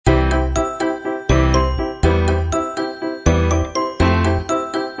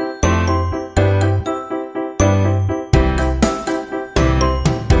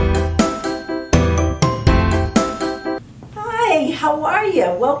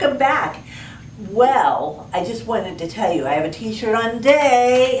welcome back. Well, I just wanted to tell you, I have a t-shirt on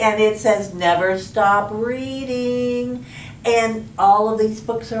today, and it says never stop reading. And all of these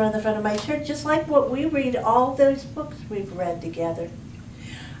books are on the front of my shirt, just like what we read, all those books we've read together.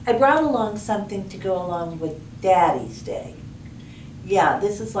 I brought along something to go along with Daddy's Day. Yeah,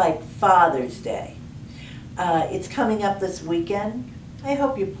 this is like Father's Day. It's coming up this weekend. I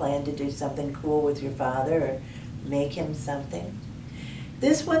hope you plan to do something cool with your father or make him something.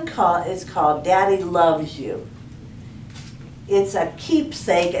 This one is called Daddy Loves You. It's a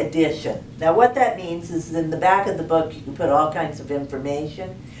keepsake edition. Now what that means is in the back of the book you can put all kinds of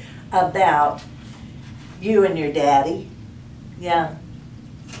information about you and your daddy. Yeah,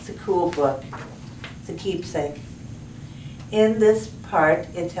 it's a cool book. It's a keepsake. In this part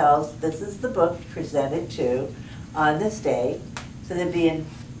it tells this is the book presented to on this day. So that'd be in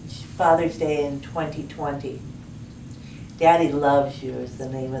Father's Day in 2020. Daddy Loves You is the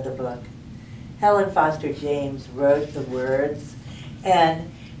name of the book. Helen Foster James wrote the words,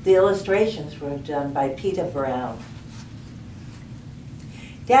 and the illustrations were done by Peter Brown.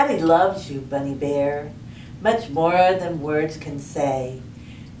 Daddy loves you, Bunny Bear, much more than words can say.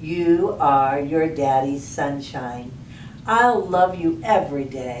 You are your daddy's sunshine. I'll love you every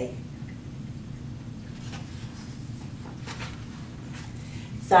day.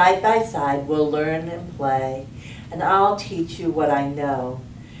 Side by side we'll learn and play, and I'll teach you what I know.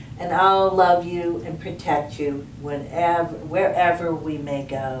 And I'll love you and protect you wherever we may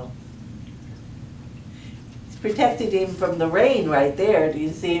go. He's protected him from the rain right there. Do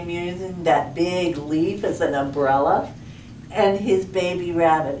you see him using that big leaf as an umbrella? And his baby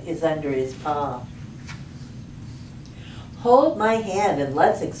rabbit is under his paw. Hold my hand and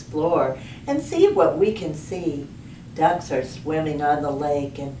let's explore and see what we can see. Ducks are swimming on the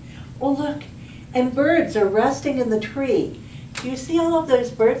lake, and oh look, and birds are resting in the tree. Do you see all of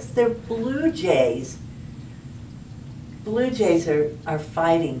those birds? They're blue jays. Blue jays are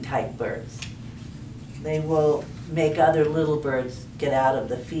fighting type birds. They will make other little birds get out of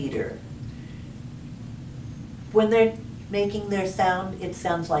the feeder. When they're making their sound, it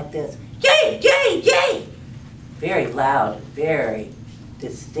sounds like this. Jay, jay, jay! Very loud, very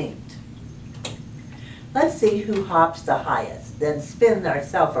distinct. Let's see who hops the highest, then spin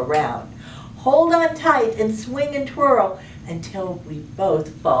ourselves around. Hold on tight and swing and twirl until we both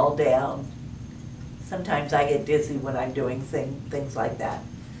fall down. Sometimes I get dizzy when I'm doing things like that.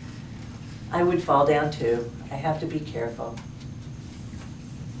 I would fall down too. I have to be careful.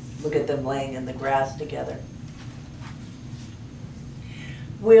 Look at them laying in the grass together.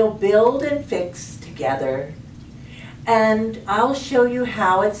 We'll build and fix together, and I'll show you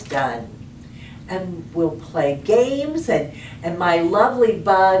how it's done. And we'll play games and my lovely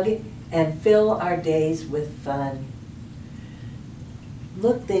bug and fill our days with fun.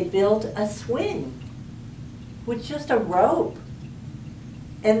 Look, they built a swing with just a rope.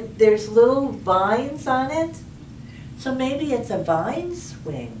 And there's little vines on it. So maybe it's a vine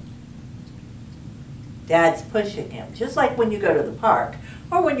swing. Dad's pushing him, just like when you go to the park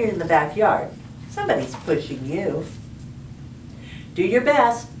or when you're in the backyard. Somebody's pushing you. Do your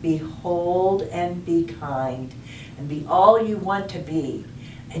best, be bold and be kind, and be all you want to be,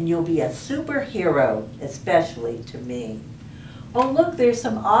 and you'll be a superhero, especially to me. Oh look, there's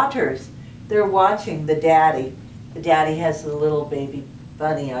some otters. They're watching the daddy. The daddy has the little baby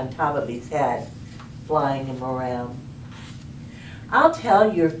bunny on top of his head, flying him around. I'll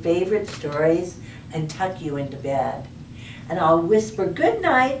tell your favorite stories and tuck you into bed, and I'll whisper good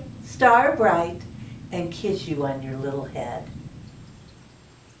night, star bright, and kiss you on your little head.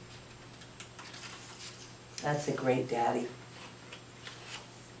 That's a great daddy.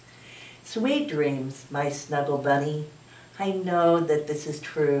 Sweet dreams, my snuggle bunny. I know that this is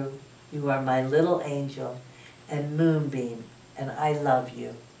true. You are my little angel and moonbeam, and I love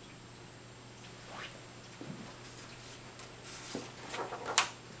you.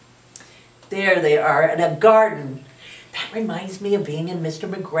 There they are in a garden. That reminds me of being in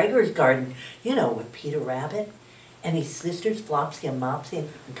Mr. McGregor's garden. You know, with Peter Rabbit and his sisters Flopsy and Mopsy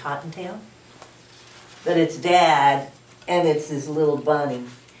and Cottontail. But it's Dad, and it's his little bunny.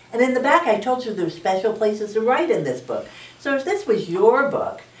 And in the back, I told you there's special places to write in this book. So if this was your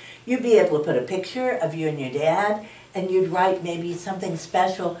book, you'd be able to put a picture of you and your dad, and you'd write maybe something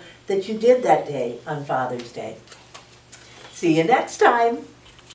special that you did that day on Father's Day. See you next time.